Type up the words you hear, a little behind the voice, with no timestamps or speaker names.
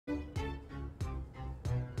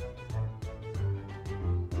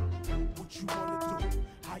What you wanna do?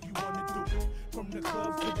 How you wanna do it? From the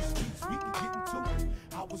clubs to the streets, we can get into it.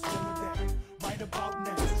 I was going down right about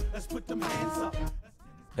now. Let's put them hands up.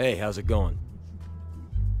 Hey, how's it going?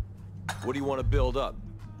 What do you want to build up?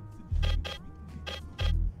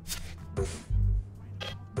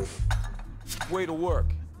 Way to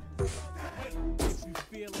work.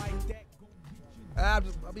 I'll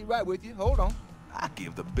be right with you. Hold on. I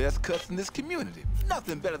give the best cuts in this community.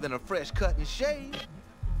 Nothing better than a fresh cut and shave.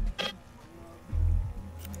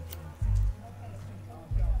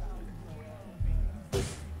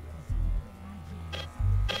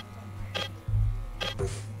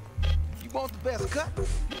 You want the best cut?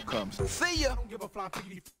 You come see ya.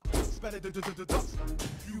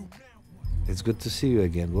 It's good to see you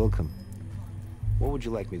again. Welcome. What would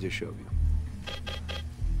you like me to show you?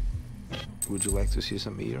 Would you like to see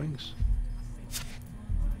some earrings?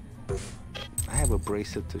 I have a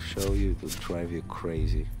bracelet to show you. It'll drive you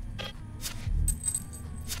crazy.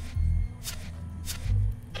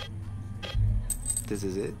 This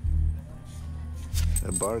is it.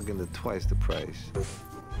 A bargain at twice the price.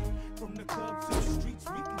 From the clubs to the streets,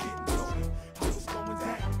 we can get into it. I was going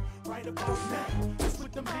down right about now. Let's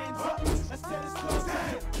put them hands up. Let's tell this club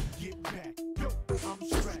down. Get back, yo, I'm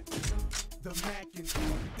strapped. The Mac is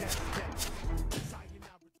that's that.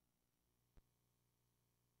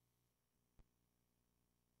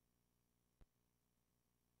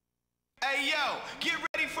 Hey, yo, get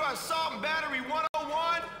ready for Assault and Battery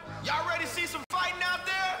 101. Y'all ready to see some fighting out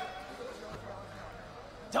there?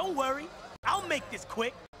 Don't worry, I'll make this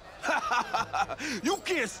quick. You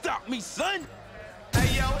can't stop me, son.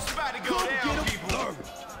 Hey, yo, it's about to go down, people.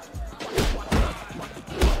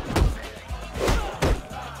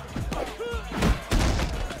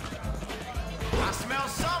 I smell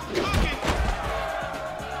something cooking.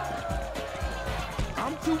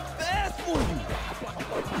 I'm too fast for you.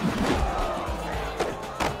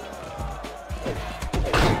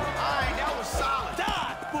 Alright, that was solid.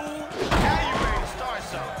 Die, fool. Now you ready to start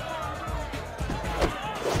something.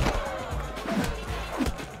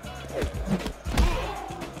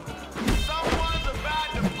 Someone's about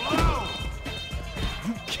to blow.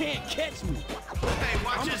 You can't catch me. Hey,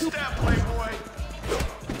 watch your step, playboy.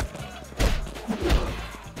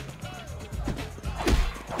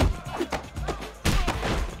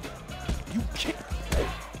 You can't.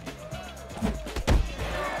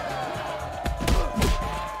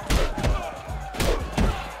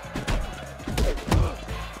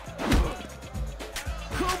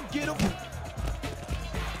 Come get him.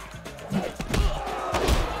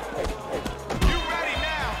 You ready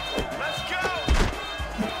now? Let's go.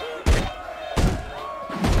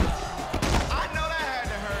 I know that had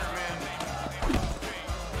to hurt, man.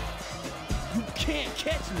 You can't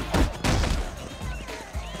catch me.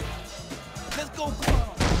 Let's go.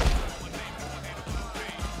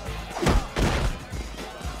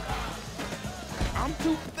 I'm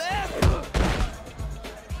too fast.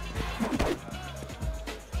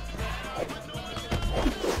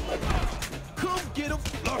 Come get him.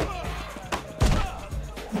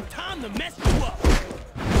 Time to mess you up.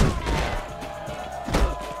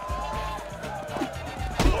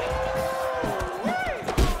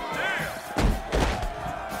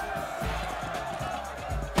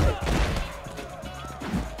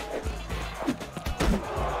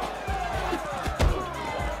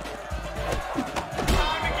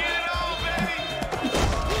 Time to get it on, baby.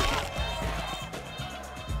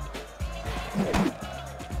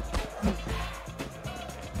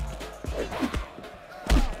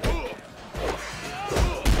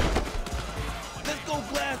 Let's go,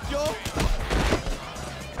 Glass Joe.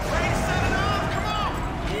 Ready to set it off? Come on.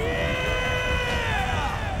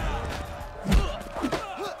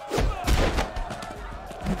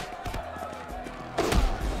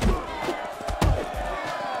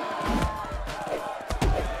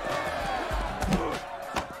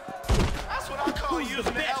 That's what I call Who's the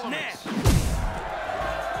using the best elements. now?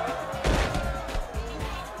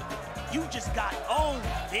 You just got owned,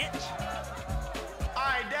 bitch. All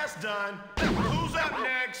right, that's done. Who's up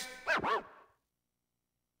next?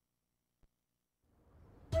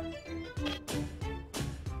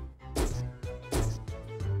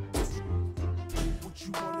 What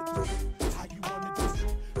you wanna do? How you wanna do it?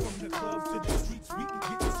 From the clubs to the streets, we can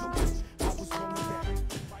get into it. I was going down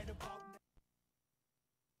right about now.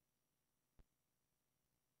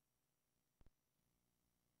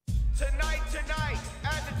 Tonight,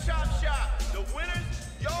 at the Chop Shop, the winners,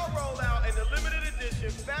 y'all roll out in the limited edition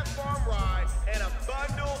Fat Farm Ride and a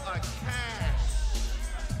bundle of cash.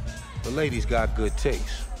 The lady's got good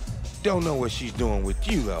taste. Don't know what she's doing with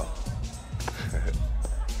you, though.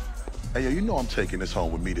 Hey, yo, you know I'm taking this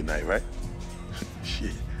home with me tonight, right?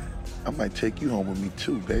 I might take you home with me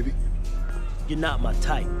too, baby. You're not my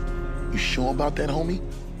type. You sure about that, homie?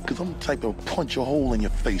 Because I'm the type to punch a hole in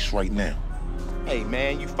your face right now. Hey,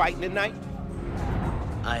 man, you fighting tonight?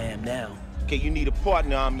 I am now. Okay, you need a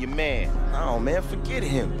partner, I'm your man. No, man, forget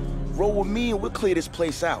him. Roll with me and we'll clear this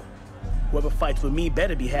place out. Whoever fights with me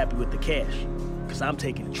better be happy with the cash, because I'm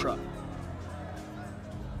taking the truck.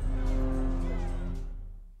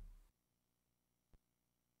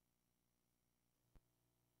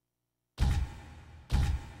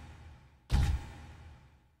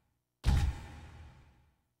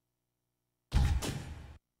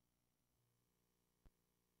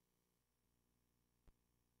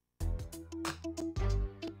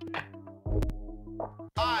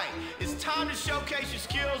 It's time to showcase your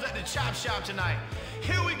skills at the Chop Shop tonight.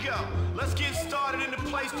 Here we go. Let's get started in the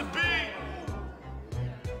place to be.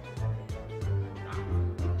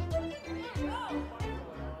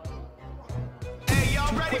 Hey,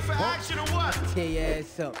 y'all ready for action or what? Tear your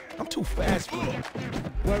ass up. I'm too fast for you.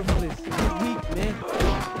 Worthless. Weak, man.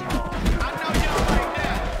 I know y'all like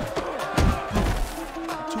that.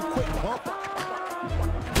 Too quick, huh?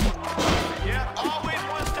 Yeah, always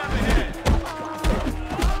one step ahead.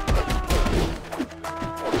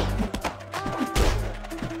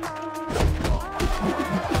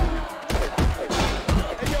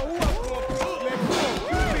 Hey, yo, who else gonna push, man?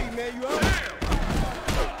 You beat, man, you up?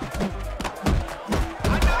 I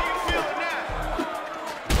know you feeling that.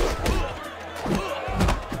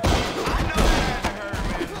 I know that had to hurt,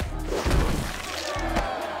 man.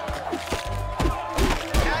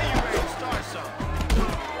 Now you ready to start something.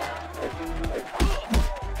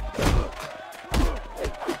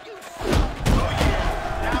 Oh yeah,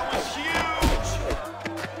 that was huge.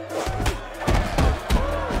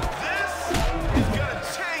 This is gonna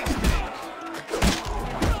change things.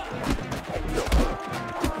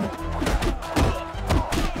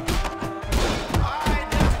 Alright,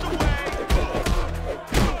 that's the way.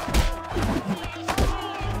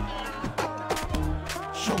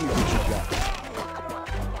 Show me what you got.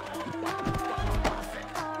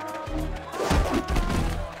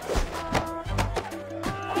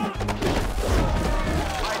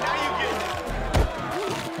 Alright, now you get it.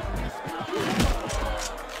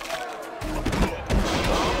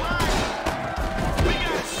 Alright. We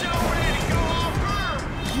got a show ready to go off road.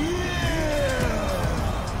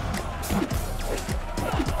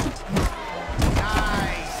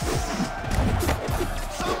 Nice.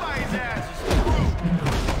 Somebody's ass is through.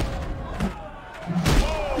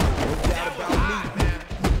 Whoa. That was hot, man.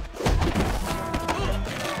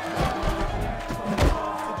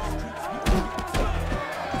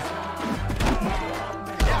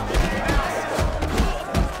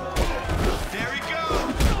 There he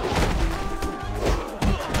goes.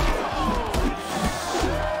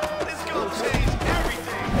 This is gonna change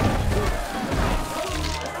everything.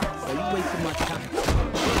 So you wasting my time.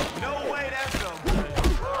 No way that's gonna good.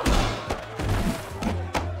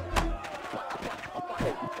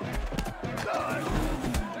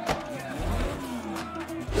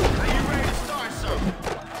 Are you ready to start something?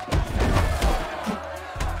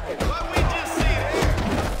 What we just see there?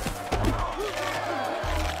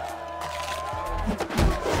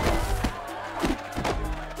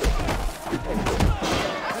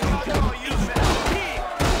 That's what I call you, man.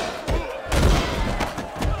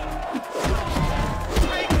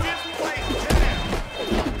 Take this place down.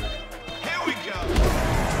 Here we go.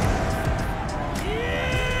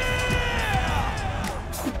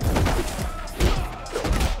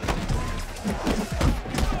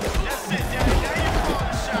 That's it, Daddy. Now you call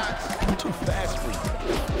the shots. I'm too fast for you.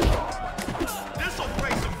 This'll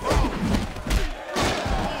break some bones.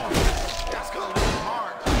 Ooh, that's gonna leave a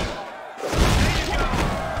mark. There you go.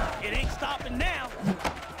 It ain't stopping now.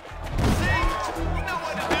 See? You know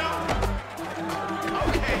what to do.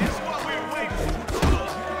 Okay, this is what we were waiting for.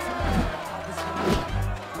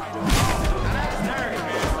 Now that's dirty,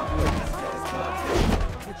 man.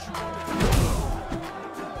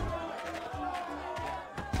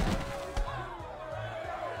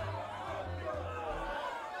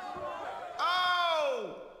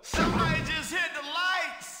 Oh! Somebody just hit the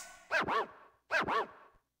lights!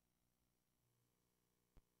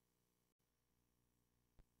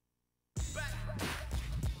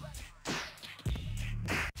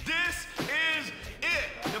 This is it!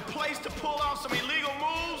 The place to pull off some illegal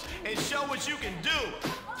moves and show what you can do.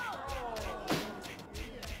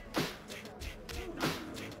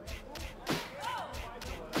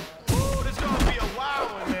 Ooh, this is gonna be a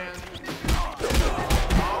wild one, man.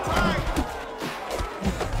 All right.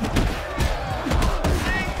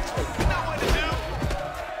 See? You know what to do.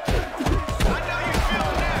 I know you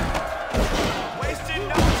feeling that. Wasting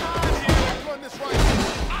no time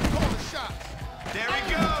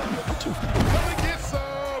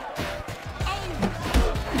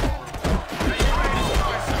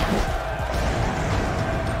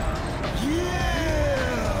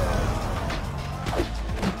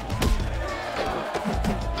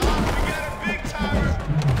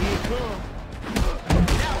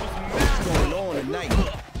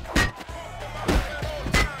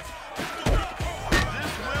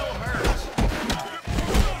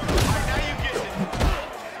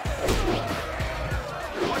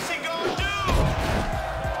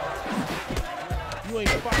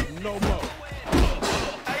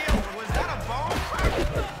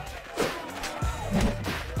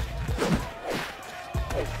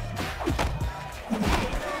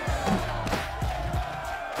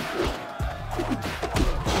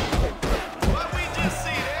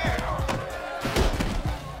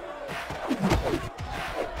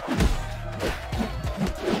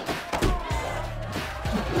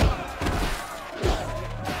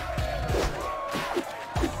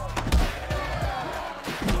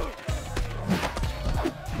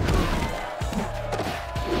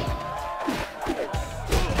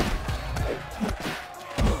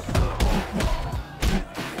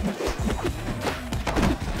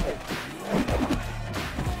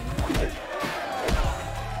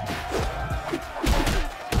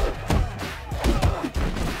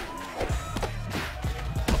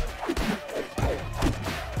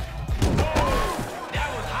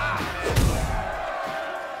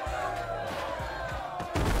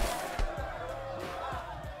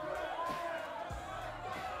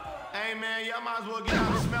I might as well get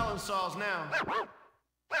out the smelling salts now.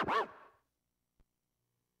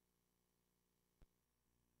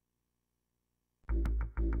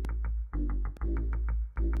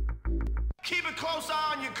 Keep a close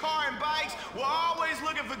eye on your car and bikes. We're always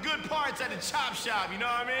looking for good parts at the chop shop, you know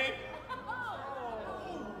what I mean?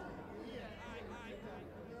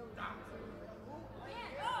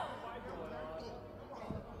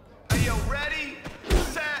 Hey, yo, ready,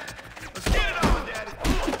 set, let's get it on, Daddy.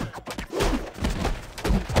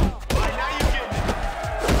 All right, now you get it.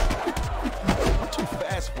 I'm too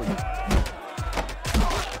fast for you.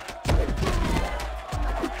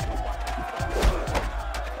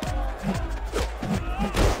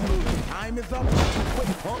 Time is up.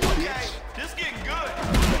 Okay, this is getting good.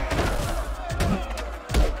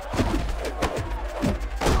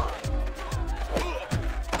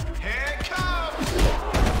 Here it comes.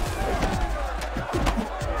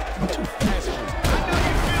 Too fast for you. I know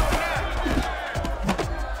you feel that.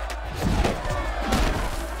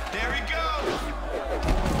 There he goes.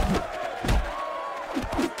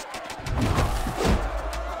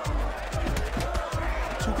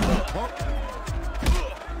 Too quick, punk.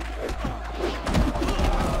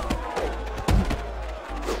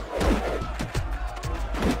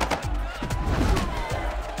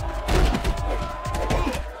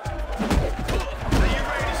 Are you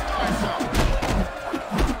ready to start something?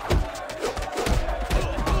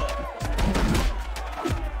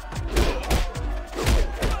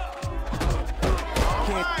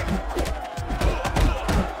 All right.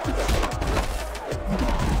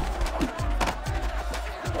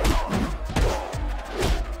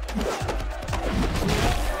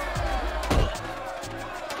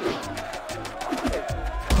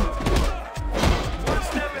 One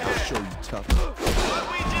step I'll ahead. show you tough. What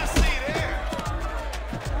we just see there?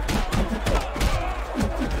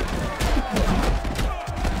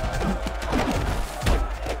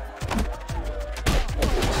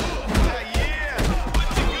 Yeah, put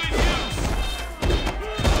to good use.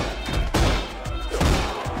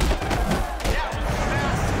 That was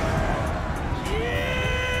massive.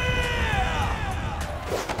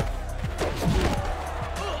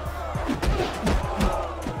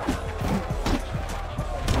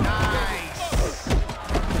 Nice.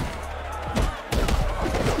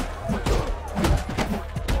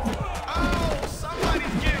 Oh,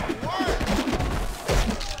 somebody's getting worked.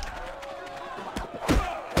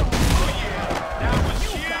 Oh yeah, that was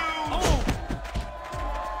huge.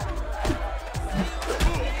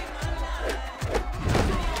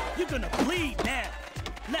 You're gonna bleed now.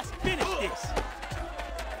 Let's finish this.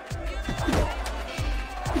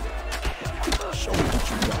 Show me what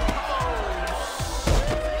you got.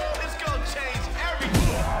 This gonna change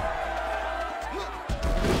everything.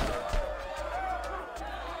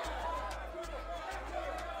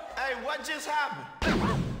 Hey, what just happened?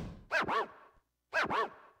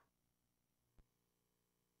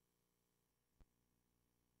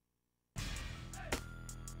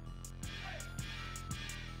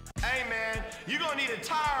 Hey man, you're gonna need a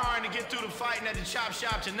tire iron to get through the fighting at the chop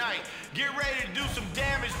shop tonight. Get ready to do some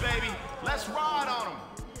damage, baby. Let's ride on them.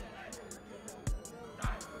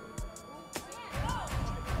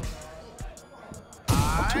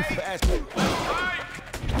 Too fast.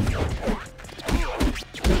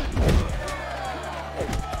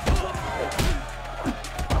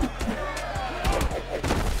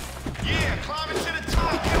 Yeah, climbing to the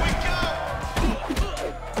top. Here we go.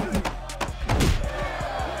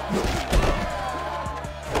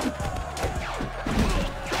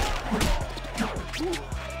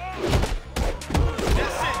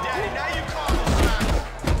 That's it, Daddy. Now you call the shots.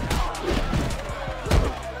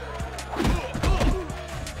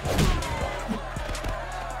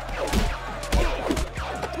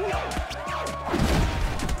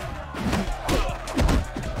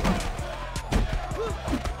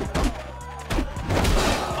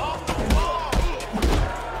 Off the wall.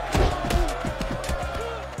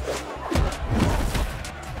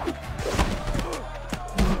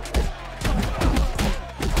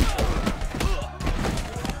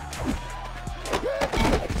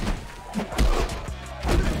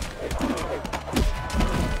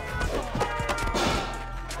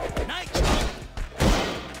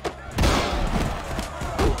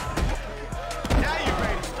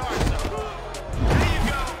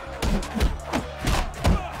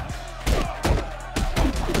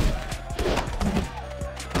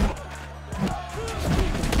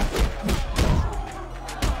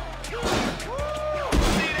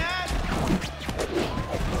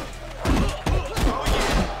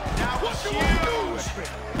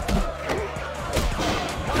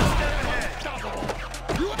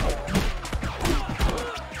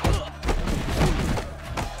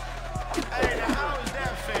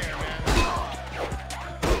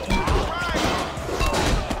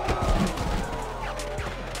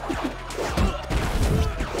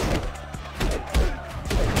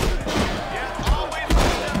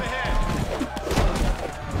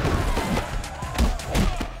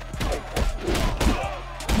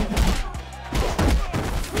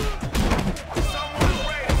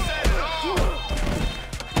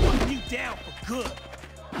 good.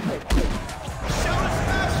 Show us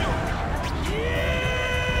special.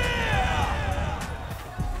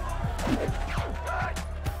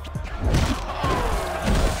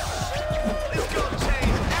 This gonna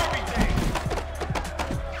change everything.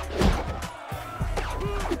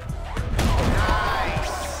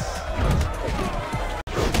 Nice.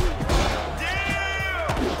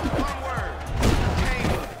 Damn. One word.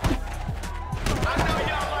 Takeover. I know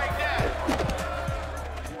y'all like that.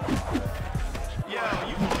 Yo,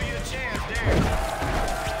 you blew your chance there.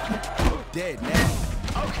 Dead now.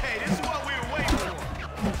 Okay, this is what we were waiting for.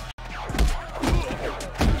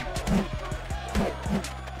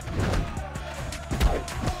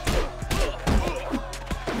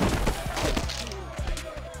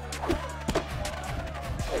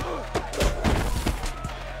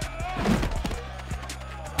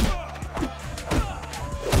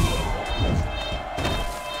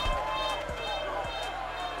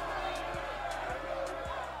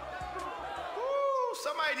 Woo,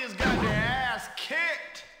 somebody just got their ass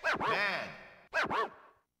kicked. Man.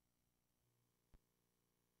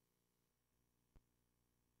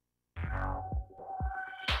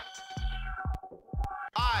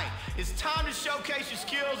 Alright, it's time to showcase your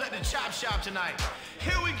skills at the Chop Shop tonight.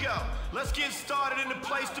 Here we go. Let's get started in the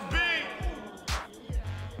place to be.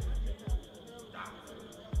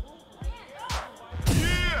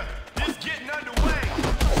 Yeah, this getting underway.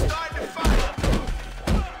 Start the fight.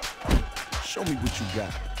 Show me what you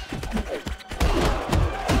got.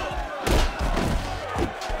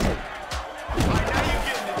 Alright, now you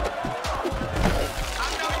getting it. I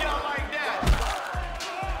know y'all like that.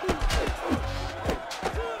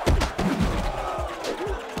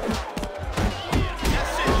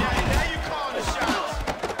 That's it, Daddy. Now you calling the shots.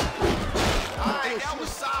 Alright, that was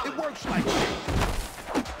solid. It works like that.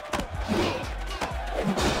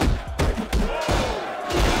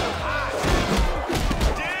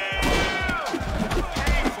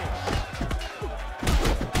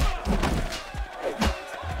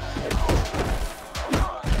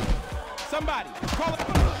 Somebody, call it.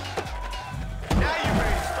 Now you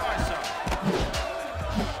ready to start something.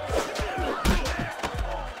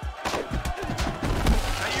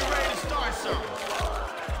 Now you ready to start something.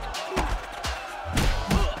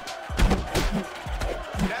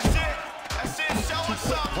 That's it. That's it. Show us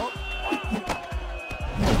something.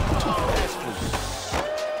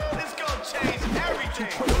 This gonna change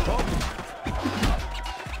everything.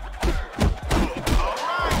 All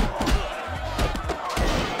right.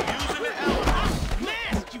 Using the elements.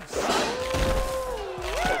 Mask, you son.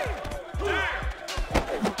 Damn.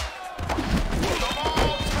 Come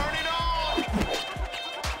on, turn it on.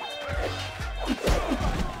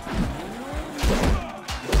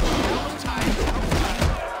 That was tight.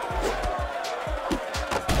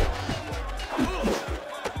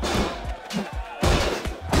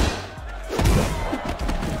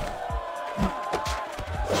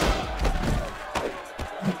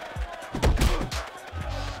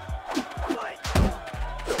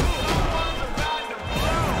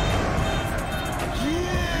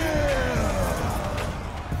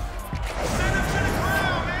 Send him to the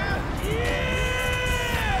ground, man.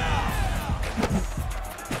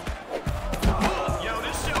 Yo,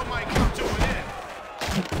 this show might come to an end.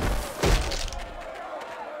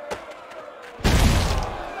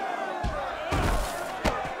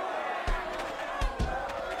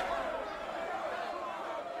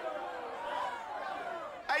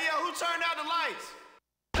 Hey, yo, who turned out the lights?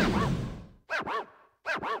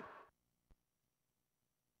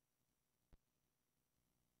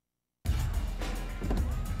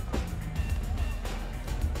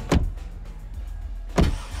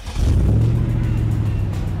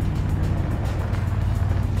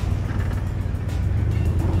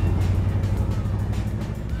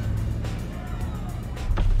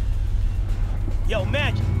 Yo,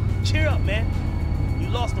 Magic, cheer up, man. You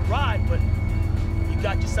lost the ride, but you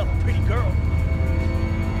got yourself a pretty girl.